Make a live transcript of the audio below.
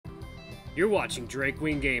You're watching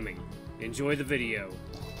Drakewing Gaming. Enjoy the video.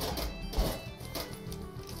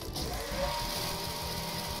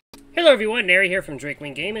 Hello everyone, Nary here from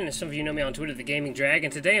Drakewing Gaming, and some of you know me on Twitter, The Gaming Drag,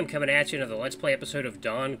 and today I'm coming at you in another Let's Play episode of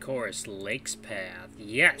Dawn Chorus, Lake's Path.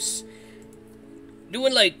 Yes!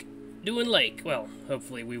 Doing Lake. Well,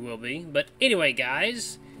 hopefully we will be. But anyway,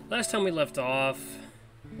 guys, last time we left off,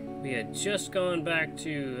 we had just gone back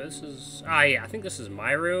to, I think this is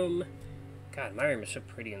my room. God, my room is so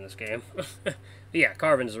pretty in this game. But yeah,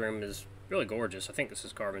 Carvine's room is really gorgeous. I think this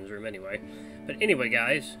is Carvine's room anyway. But anyway,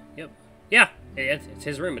 guys, yep. Yeah, it's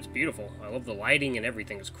his room. It's beautiful. I love the lighting and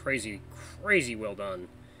everything. It's crazy, crazy well done.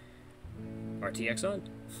 RTX on?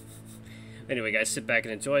 Anyway, guys, sit back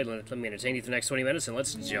and enjoy. Let me entertain you for the next 20 minutes, and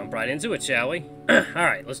let's jump right into it, shall we?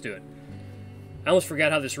 Alright, let's do it. I almost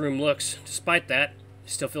forgot how this room looks. Despite that, it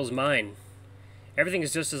still feels mine. Everything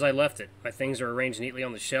is just as I left it. My things are arranged neatly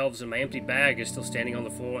on the shelves, and my empty bag is still standing on the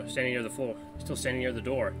floor, still standing near the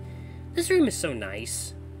door. This room is so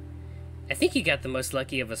nice. I think you got the most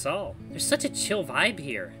lucky of us all. There's such a chill vibe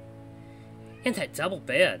here. And that double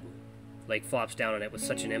bed. Lake flops down on it with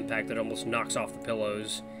such an impact that it almost knocks off the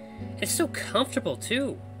pillows. It's so comfortable,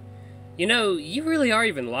 too. You know, you really are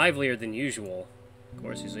even livelier than usual. Of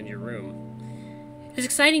course, he's in your room. It's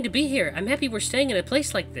exciting to be here. I'm happy we're staying in a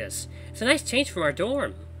place like this. It's a nice change from our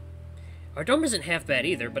dorm. Our dorm isn't half bad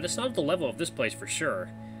either, but it's not at the level of this place for sure.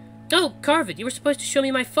 Oh, Carvine, you were supposed to show me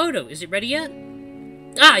my photo. Is it ready yet?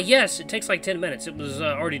 Ah, yes. It takes like 10 minutes. It was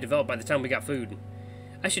already developed by the time we got food.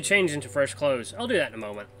 I should change into fresh clothes. I'll do that in a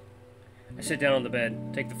moment. I sit down on the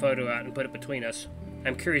bed, take the photo out, and put it between us.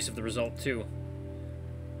 I'm curious of the result, too.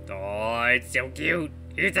 Oh, it's so cute.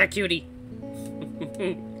 Here's that cutie.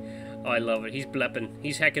 Oh, I love it. He's blepping.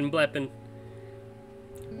 He's heckin' blepping.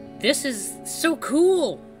 This is so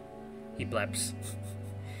cool. He bleps.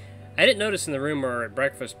 I didn't notice in the room or at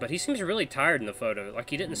breakfast, but he seems really tired in the photo, like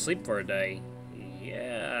he didn't sleep for a day.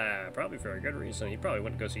 Yeah, probably for a good reason. He probably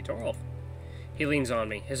went to go see Torolf. He leans on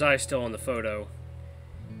me, his eyes still on the photo.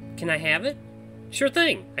 Can I have it? Sure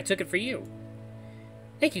thing. I took it for you.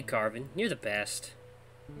 Thank you, Carvine. You're the best.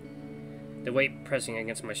 The weight pressing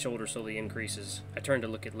against my shoulder slowly increases. I turn to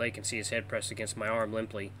look at Lake and see his head pressed against my arm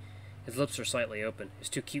limply. His lips are slightly open, his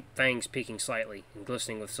two cute fangs peeking slightly and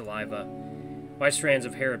glistening with saliva. White strands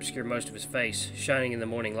of hair obscure most of his face, shining in the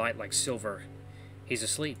morning light like silver. He's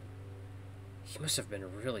asleep. He must have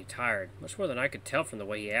been really tired, much more than I could tell from the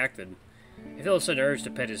way he acted. I feel a sudden urge to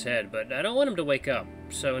pet his head, but I don't want him to wake up,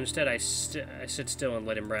 so instead I sit still and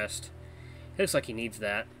let him rest. It looks like he needs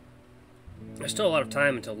that. There's still a lot of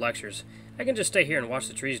time until lectures. I can just stay here and watch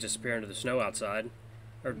the trees disappear into the snow outside,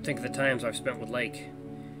 or think of the times I've spent with Lake.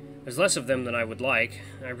 There's less of them than I would like.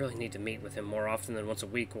 I really need to meet with him more often than once a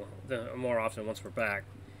week, more often once we're back.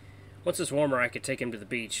 Once it's warmer, I could take him to the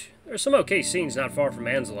beach. There are some okay scenes not far from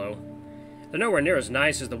Anselo. They're nowhere near as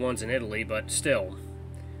nice as the ones in Italy, but still.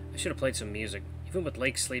 I should have played some music. Even with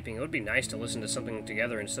Lake sleeping, it would be nice to listen to something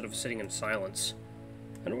together instead of sitting in silence.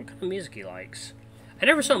 I wonder what kind of music he likes. I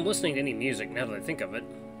never saw him listening to any music, now that I think of it.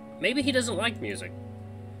 Maybe he doesn't like music.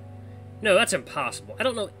 No, that's impossible. I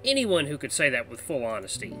don't know anyone who could say that with full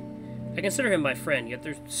honesty. I consider him my friend, yet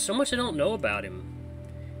there's so much I don't know about him.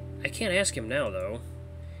 I can't ask him now, though.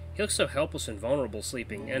 He looks so helpless and vulnerable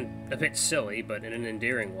sleeping, and a bit silly, but in an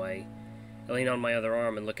endearing way. I lean on my other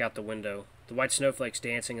arm and look out the window. The white snowflakes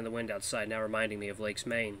dancing in the wind outside now reminding me of Lake's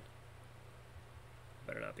mane.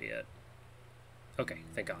 Better not be it. Okay,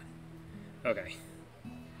 thank God. Okay.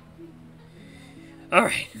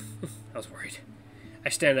 Alright. I was worried. I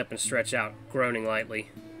stand up and stretch out, groaning lightly.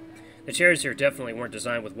 The chairs here definitely weren't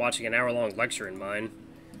designed with watching an hour-long lecture in mind.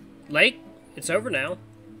 Lake, it's over now.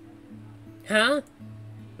 Huh?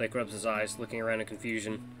 Lake rubs his eyes, looking around in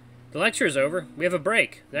confusion. The lecture is over. We have a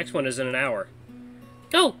break. The next one is in an hour.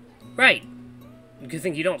 Oh, right. Good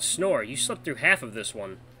thing you don't snore. You slept through half of this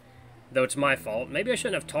one. Though it's my fault. Maybe I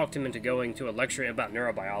shouldn't have talked him into going to a lecture about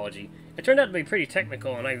neurobiology. It turned out to be pretty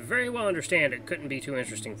technical, and I very well understand it couldn't be too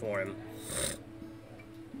interesting for him.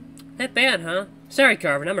 That bad, huh? Sorry,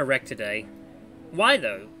 Carvine, I'm a wreck today. Why,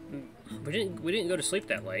 though? We didn't go to sleep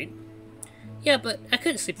that late. Yeah, but I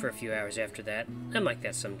couldn't sleep for a few hours after that. I'm like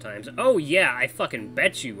that sometimes. Oh, yeah, I fucking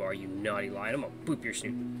bet you are, you naughty lion. I'm gonna boop your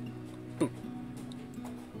snoot. Boop.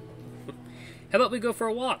 How about we go for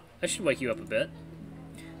a walk? I should wake you up a bit.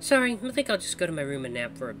 Sorry, I think I'll just go to my room and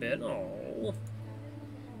nap for a bit. Oh.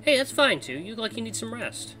 Hey, that's fine, too. You look like you need some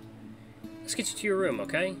rest. Let's get you to your room,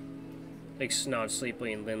 okay? Lake nods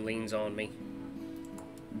sleepily and then leans on me.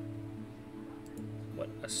 What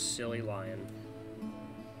a silly lion.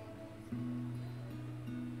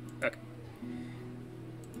 Okay.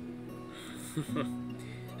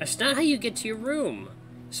 That's not how you get to your room.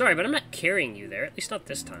 Sorry, but I'm not carrying you there, at least not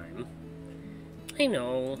this time. I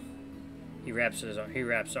know. He wraps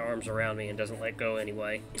arms around me and doesn't let go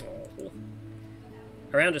anyway. Oh.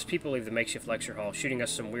 Around us, people leave the makeshift lecture hall, shooting us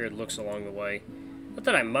some weird looks along the way. Not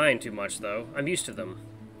that I mind too much, though. I'm used to them.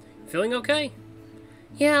 Feeling okay?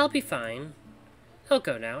 Yeah, I'll be fine. I'll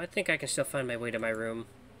go now. I think I can still find my way to my room.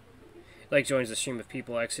 Lake joins the stream of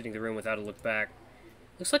people exiting the room without a look back.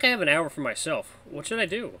 Looks like I have an hour for myself. What should I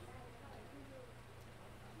do?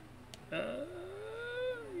 I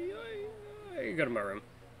can go to my room.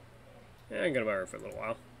 Yeah, I can go to my room for a little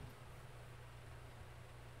while.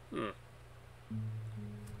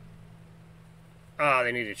 Ah,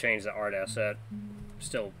 they need to change the art asset.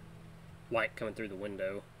 Still light coming through the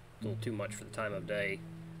window. A little too much for the time of day.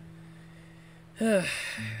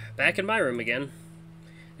 Back in my room again.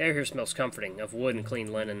 The air here smells comforting, of wood and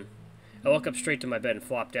clean linen. I walk up straight to my bed and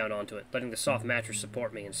flop down onto it, letting the soft mattress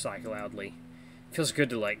support me and sigh loudly. It feels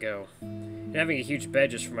good to let go. And having a huge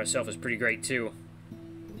bed just for myself is pretty great, too.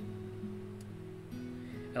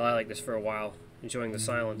 I lie like this for a while, enjoying the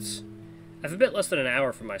silence. I have a bit less than an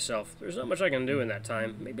hour for myself. There's not much I can do in that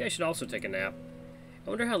time. Maybe I should also take a nap. I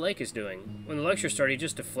wonder how Lake is doing. When the lecture started, he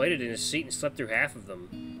just deflated in his seat and slept through half of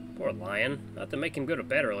them. Poor lion. Not to make him go to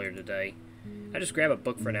bed earlier today. I just grab a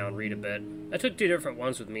book for now and read a bit. I took 2 different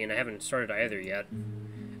ones with me and I haven't started either yet.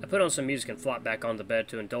 I put on some music and flop back on the bed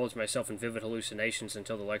to indulge myself in vivid hallucinations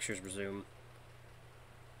until the lectures resume.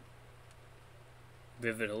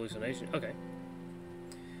 Vivid hallucination? Okay.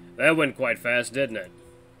 That went quite fast, didn't it?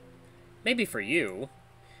 Maybe for you.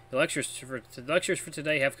 The lectures for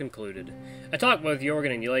today have concluded. I talked both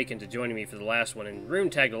Jorgen and Lake into joining me for the last one, and Rune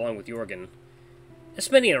tagged along with Jorgen. This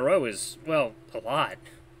many in a row is, well, a lot.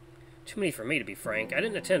 Too many for me, to be frank. I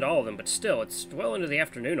didn't attend all of them, but still, it's well into the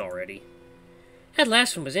afternoon already. That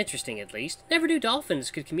last one was interesting, at least. Never knew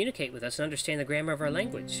dolphins could communicate with us and understand the grammar of our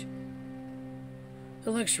language.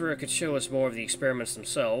 The lecturer could show us more of the experiments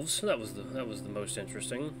themselves. That was the most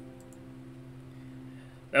interesting.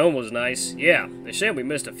 That one was nice. Yeah, a shame we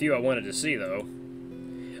missed a few I wanted to see, though.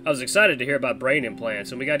 I was excited to hear about brain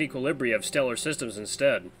implants, and we got Equilibria of stellar systems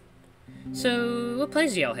instead. So, what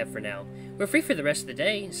plans do y'all have for now? We're free for the rest of the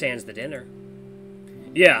day, sans the dinner.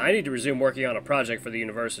 Yeah, I need to resume working on a project for the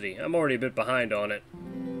university. I'm already a bit behind on it.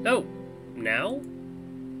 Oh, now?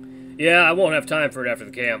 Yeah, I won't have time for it after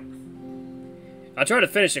the camp. I'll try to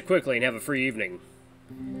finish it quickly and have a free evening.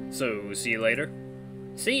 So, see you later.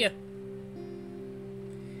 See ya.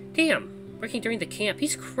 Damn, working during the camp,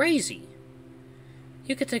 he's crazy.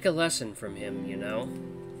 You could take a lesson from him, you know.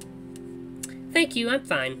 Thank you, I'm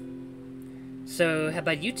fine. So, how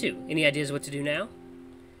about you two? Any ideas what to do now?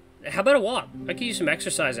 How about a walk? I could use some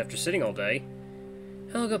exercise after sitting all day.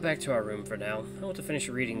 I'll go back to our room for now. I want to finish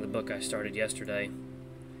reading the book I started yesterday.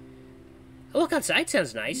 A walk outside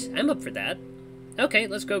sounds nice. I'm up for that. Okay,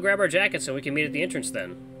 let's go grab our jackets so we can meet at the entrance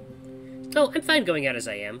then. Oh, I'm fine going out as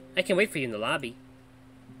I am. I can wait for you in the lobby.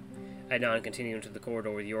 I nod and continue into the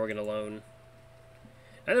corridor with Jorgen alone.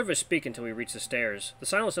 Neither of us speak until we reach the stairs. The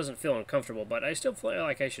silence doesn't feel uncomfortable, but I still feel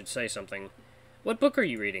like I should say something. What book are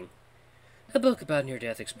you reading? A book about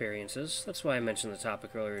near-death experiences. That's why I mentioned the topic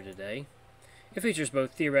earlier today. It features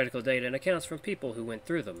both theoretical data and accounts from people who went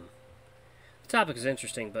through them. The topic is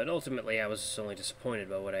interesting, but ultimately I was only disappointed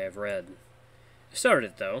by what I have read. I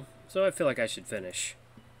started it, though, so I feel like I should finish.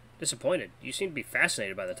 Disappointed? You seem to be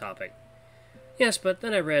fascinated by the topic. Yes, but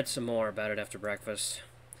then I read some more about it after breakfast.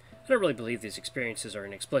 I don't really believe these experiences are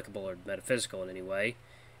inexplicable or metaphysical in any way.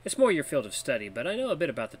 It's more your field of study, but I know a bit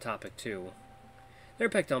about the topic, too. Their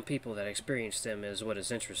impact on people that experience them is what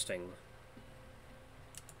is interesting.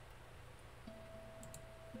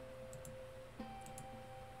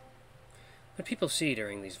 What people see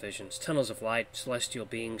during these visions, tunnels of light, celestial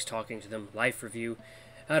beings talking to them, life review,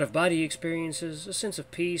 out-of-body experiences, a sense of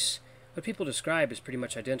peace, what people describe is pretty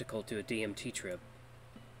much identical to a DMT trip.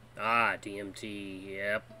 Ah, DMT,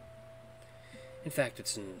 yep. In fact,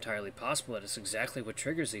 it's entirely possible that it's exactly what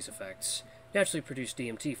triggers these effects, naturally produced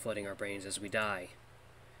DMT flooding our brains as we die.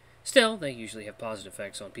 Still, they usually have positive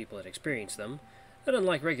effects on people that experience them, not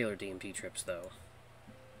unlike regular DMT trips, though.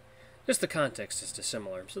 Just the context is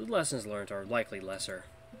dissimilar, so the lessons learned are likely lesser.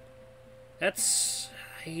 I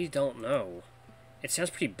don't know. It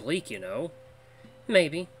sounds pretty bleak, you know.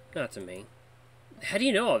 Maybe, not to me. How do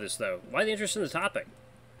you know all this, though? Why the interest in the topic?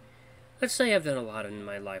 Let's say I've done a lot in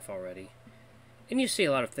my life already, and you see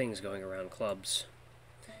a lot of things going around clubs.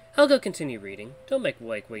 I'll go continue reading. Don't make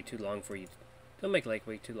Lake wait too long for you.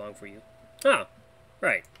 Ah,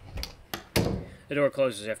 right. The door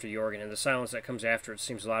closes after Jorgen, and the silence that comes after it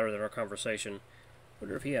seems louder than our conversation.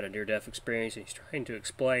 Wonder if he had a near-death experience and he's trying to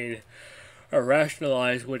explain or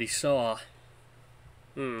rationalize what he saw.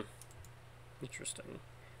 Interesting.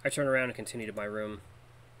 I turn around and continue to my room.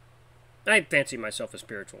 I fancy myself a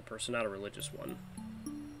spiritual person, not a religious one.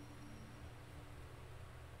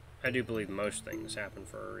 I do believe most things happen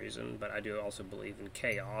for a reason, but I do also believe in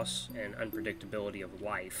chaos and unpredictability of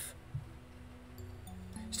life.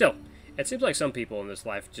 Still, it seems like some people in this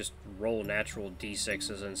life just roll natural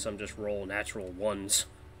d6s and some just roll natural 1s.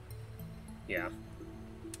 Yeah.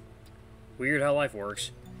 Weird how life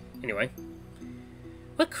works. Anyway.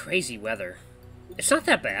 What crazy weather. It's not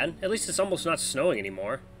that bad. At least it's almost not snowing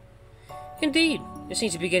anymore. Indeed, it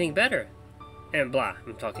seems to be getting better. And blah,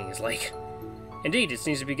 I'm talking as Lake. Indeed, it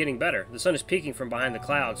seems to be getting better. The sun is peeking from behind the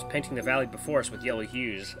clouds, painting the valley before us with yellow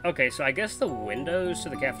hues. Okay, so I guess the windows to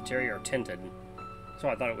the cafeteria are tinted. So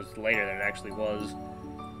I thought it was later than it actually was.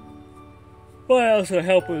 Well, I also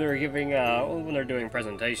help when they're giving, when they're doing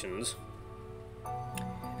presentations.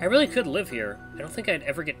 I really could live here. I don't think I'd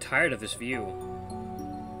ever get tired of this view.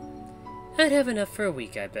 I'd have enough for a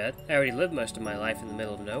week, I bet. I already lived most of my life in the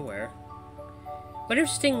middle of nowhere. What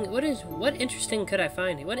interesting thing could I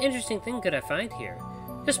find here?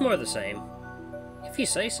 Just more of the same. If you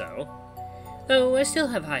say so. Though I still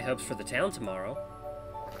have high hopes for the town tomorrow.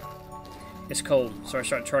 It's cold, so I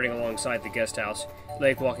start trotting alongside the guest house,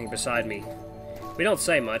 Lake walking beside me. We don't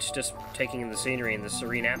say much, just taking in the scenery and the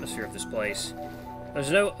serene atmosphere of this place.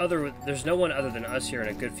 There's no one other than us here in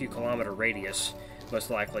a good few kilometer radius, most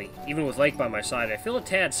likely. Even with Lake by my side, I feel a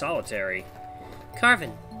tad solitary.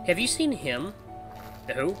 Carvin, have you seen him?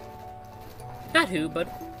 Who? Not who, but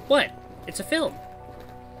what? It's a film.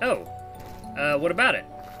 Oh. What about it?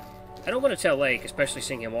 I don't want to tell Lake, especially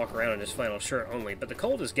seeing him walk around in his flannel shirt only, but the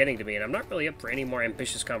cold is getting to me and I'm not really up for any more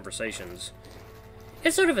ambitious conversations.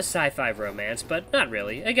 It's sort of a sci-fi romance, but not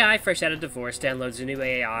really. A guy fresh out of divorce downloads a new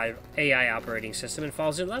AI operating system and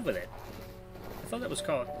falls in love with it. I thought that was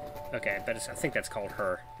called... Okay, I think that's called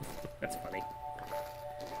Her. That's funny.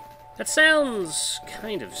 That sounds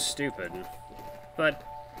kind of stupid. But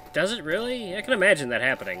does it really? I can imagine that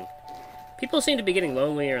happening. People seem to be getting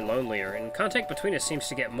lonelier and lonelier, and contact between us seems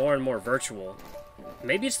to get more and more virtual.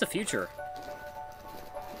 Maybe it's the future.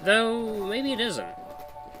 Though, maybe it isn't.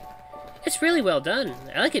 It's really well done.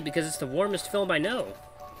 I like it because it's the warmest film I know.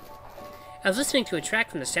 I was listening to a track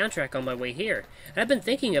from the soundtrack on my way here, and I've been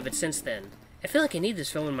thinking of it since then. I feel like I need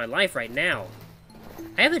this film in my life right now.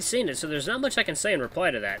 I haven't seen it, so there's not much I can say in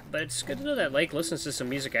reply to that, but it's good to know that Lake listens to some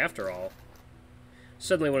music after all.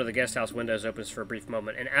 Suddenly, one of the guest house windows opens for a brief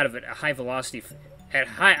moment, and out of it, at a high velocity,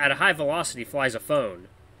 flies a phone.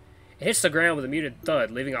 It hits the ground with a muted thud,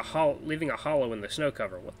 leaving a hollow in the snow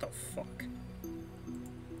cover. What the fuck?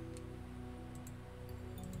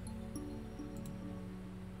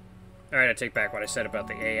 Alright, I take back what I said about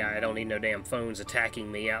the AI. I don't need no damn phones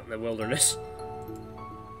attacking me out in the wilderness.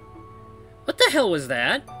 What the hell was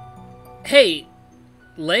that? Hey,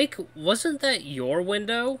 Lake, wasn't that your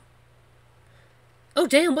window? Oh,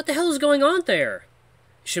 damn, what the hell is going on there?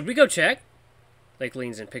 Should we go check? Lake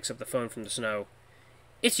leans and picks up the phone from the snow.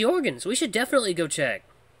 It's Jorgen's. We should definitely go check.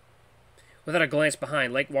 Without a glance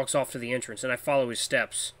behind, Lake walks off to the entrance, and I follow his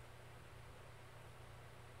steps.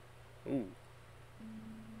 Ooh.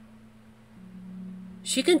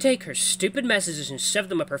 She can take her stupid messages and shove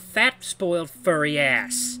them up her fat, spoiled, furry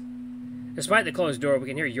ass. Despite the closed door, we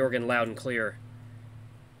can hear Jorgen loud and clear.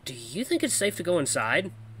 Do you think it's safe to go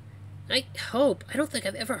inside? I hope. I don't think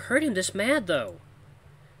I've ever heard him this mad, though.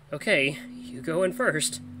 Okay, you go in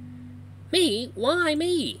first. Me? Why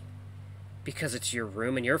me? Because it's your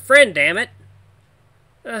room and your friend, damn it.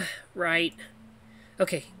 Right.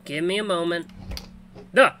 Okay, give me a moment.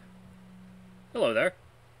 Duh! Hello there.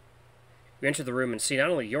 We enter the room and see not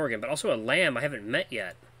only Jorgen, but also a lamb I haven't met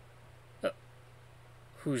yet.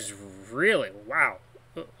 Who's really... Wow.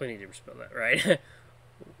 Oh, we need to spell that, right?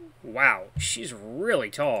 Wow, she's really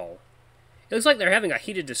tall. It looks like they're having a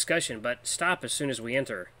heated discussion, but stop as soon as we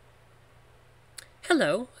enter.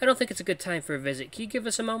 Hello, I don't think it's a good time for a visit. Can you give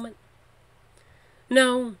us a moment?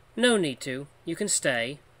 No, no need to. You can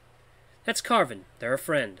stay. That's Carvin. They're a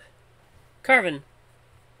friend. Carvin,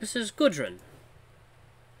 this is Gudrun.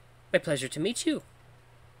 My pleasure to meet you.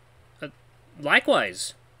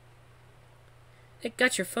 Likewise. I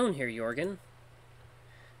got your phone here, Jorgen.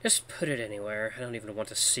 Just put it anywhere. I don't even want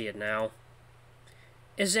to see it now.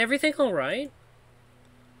 Is everything all right?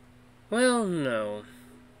 Well, no.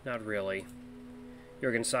 Not really.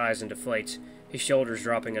 Jorgen sighs and deflates, his shoulders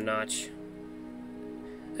dropping a notch.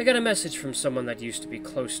 I got a message from someone that used to be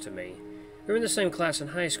close to me. We were in the same class in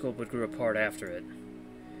high school, but grew apart after it.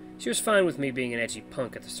 She was fine with me being an edgy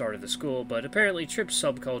punk at the start of the school, but apparently Tripp's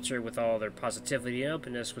subculture with all their positivity and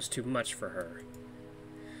openness was too much for her.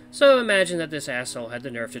 So imagine that this asshole had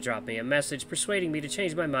the nerve to drop me a message persuading me to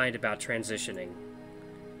change my mind about transitioning.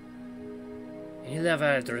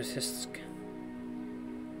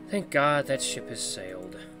 Thank God that ship has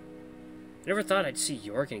sailed. I never thought I'd see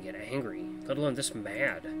Jorgen get angry, let alone this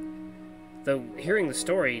mad. Though hearing the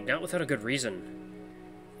story, not without a good reason.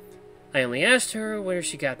 I only asked her where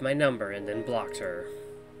she got my number and then blocked her.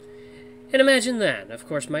 And imagine that. Of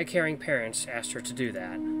course, my caring parents asked her to do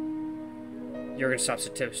that. Jorgen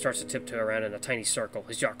starts to tiptoe around in a tiny circle,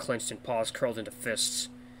 his jaw clenched and paws curled into fists.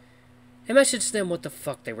 I messaged them what the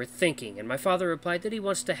fuck they were thinking, and my father replied that he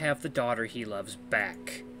wants to have the daughter he loves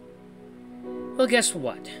back. Well, guess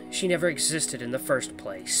what? She never existed in the first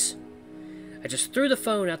place. I just threw the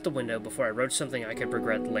phone out the window before I wrote something I could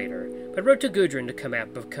regret later, but wrote to Gudrun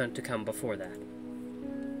to come before that.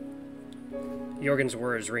 Jorgen's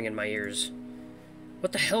words ring in my ears.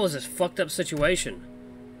 What the hell is this fucked up situation?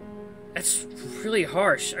 That's really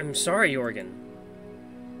harsh. I'm sorry, Jorgen.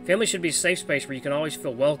 Family should be a safe space where you can always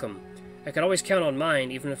feel welcome. I could always count on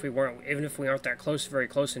mine, even if we aren't that close, very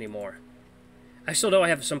close anymore. I still know I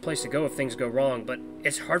have some place to go if things go wrong, but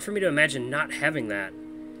it's hard for me to imagine not having that.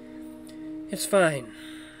 It's fine.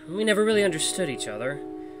 We never really understood each other.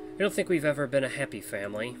 I don't think we've ever been a happy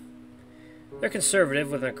family. They're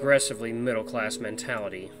conservative with an aggressively middle-class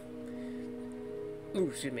mentality. Ooh,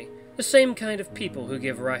 excuse me. The same kind of people who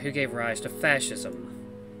gave rise to fascism.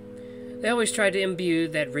 They always tried to imbue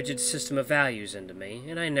that rigid system of values into me,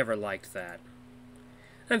 and I never liked that.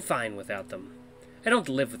 I'm fine without them. I don't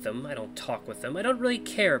live with them, I don't talk with them, I don't really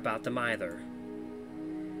care about them either.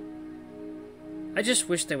 I just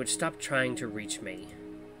wish they would stop trying to reach me.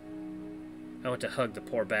 I want to hug the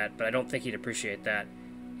poor bat, but I don't think he'd appreciate that.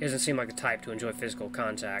 He doesn't seem like the type to enjoy physical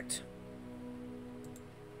contact.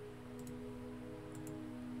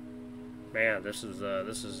 Man, this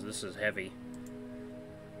is heavy.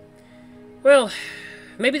 Well,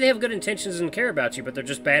 maybe they have good intentions and care about you, but they're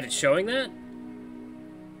just bad at showing that?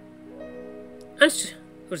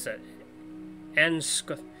 What's that?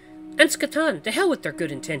 Anskatan, to hell with their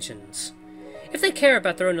good intentions. If they care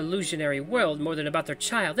about their own illusionary world more than about their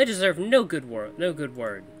child, they deserve no good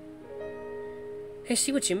word. I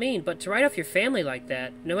see what you mean, but to write off your family like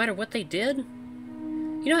that, no matter what they did?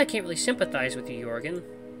 You know I can't really sympathize with you, Jorgen.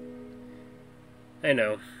 I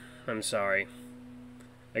know. I'm sorry.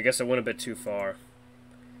 I guess I went a bit too far.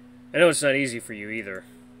 I know it's not easy for you either.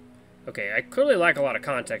 Okay, I clearly lack a lot of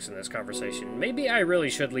context in this conversation. Maybe I really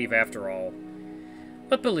should leave after all.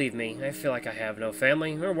 But believe me, I feel like I have no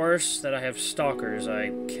family, or worse, that I have stalkers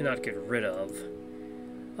I cannot get rid of.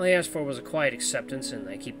 All I asked for was a quiet acceptance, and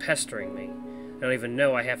they keep pestering me. I don't even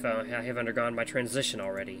know I have undergone my transition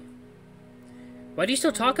already. Why do you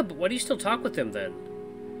still talk with them then?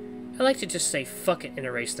 I like to just say fuck it and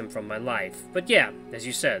erase them from my life. But yeah, as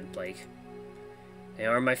you said, Blake, they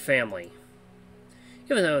are my family.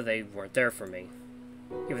 Even though they weren't there for me.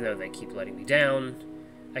 Even though they keep letting me down,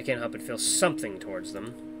 I can't help but feel something towards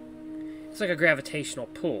them. It's like a gravitational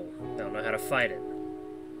pull. I don't know how to fight it.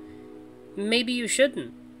 Maybe you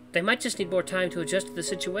shouldn't. They might just need more time to adjust to the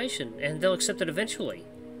situation, and they'll accept it eventually.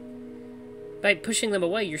 By pushing them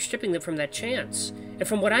away, you're stripping them from that chance. And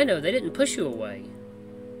from what I know, they didn't push you away.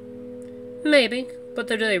 Maybe, but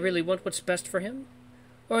do they really want what's best for him?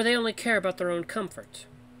 Or they only care about their own comfort?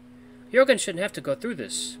 Jorgen shouldn't have to go through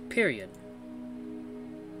this, period.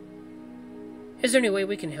 Is there any way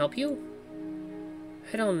we can help you?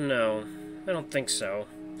 I don't know. I don't think so.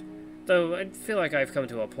 Though, I feel like I've come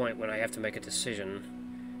to a point when I have to make a decision.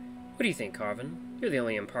 What do you think, Carvine? You're the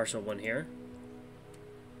only impartial one here.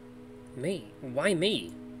 Me? Why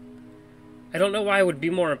me? I don't know why I would be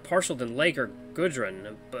more impartial than Lake or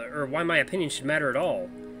Gudrun, or why my opinion should matter at all.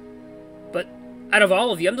 But, out of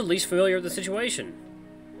all of you, I'm the least familiar with the situation.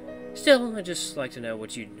 Still, I'd just like to know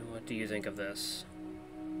what do you think of this?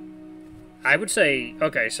 I would say,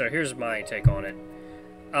 okay, so here's my take on it.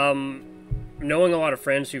 Knowing a lot of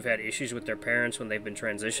friends who've had issues with their parents when they've been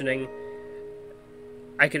transitioning,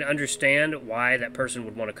 I can understand why that person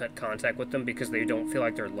would want to cut contact with them because they don't feel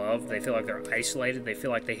like they're loved, they feel like they're isolated, they feel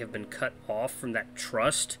like they have been cut off from that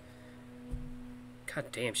trust. God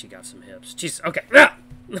damn, she got some hips. Jesus, okay. Back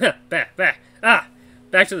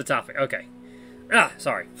to the topic. Okay.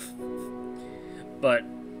 Sorry. But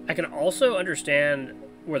I can also understand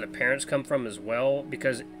where the parents come from as well,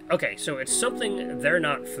 because, okay, so it's something they're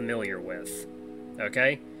not familiar with,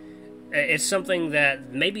 okay? It's something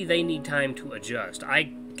that maybe they need time to adjust.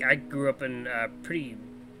 I grew up in a pretty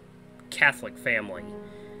Catholic family,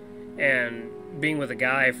 And being with a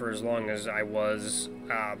guy for as long as I was,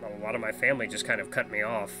 a lot of my family just kind of cut me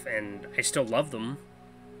off, and I still love them.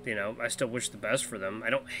 You know, I still wish the best for them. I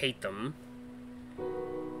don't hate them.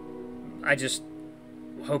 I just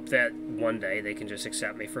hope that one day they can just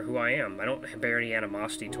accept me for who I am. I don't bear any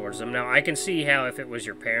animosity towards them. Now, I can see how if it was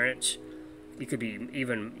your parents, you could be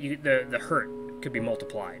even, the hurt could be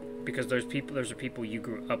multiplied. Because those are people you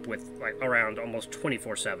grew up with, like, around almost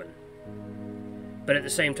 24/7. But at the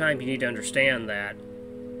same time, you need to understand that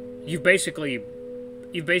you've basically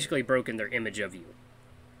broken their image of you,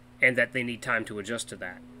 and that they need time to adjust to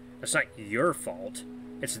that. It's not your fault.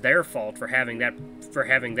 It's their fault for having that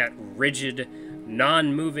rigid,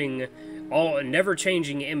 non-moving,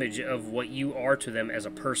 never-changing image of what you are to them as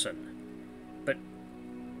a person. But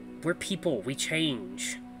we're people. We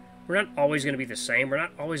change. We're not always going to be the same. We're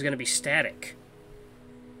not always going to be static.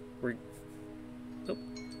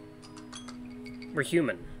 We're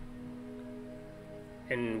human.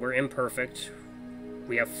 And we're imperfect.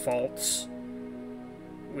 We have faults.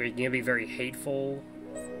 We're going to be very hateful,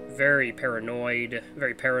 very paranoid.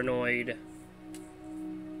 We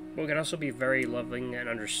can also be very loving and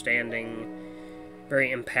understanding,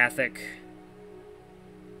 very empathic.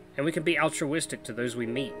 And we can be altruistic to those we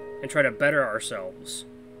meet and try to better ourselves.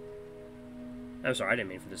 I'm sorry, I didn't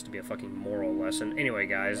mean for this to be a fucking moral lesson. Anyway,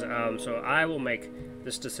 guys, so I will make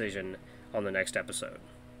this decision on the next episode.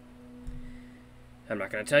 I'm not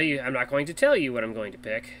going to tell you what I'm going to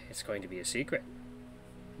pick. It's going to be a secret.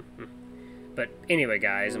 But anyway,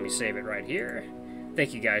 guys, let me save it right here.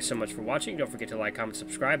 Thank you guys so much for watching. Don't forget to like, comment,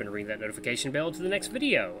 subscribe, and ring that notification bell to the next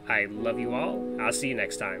video. I love you all. I'll see you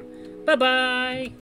next time. Bye-bye!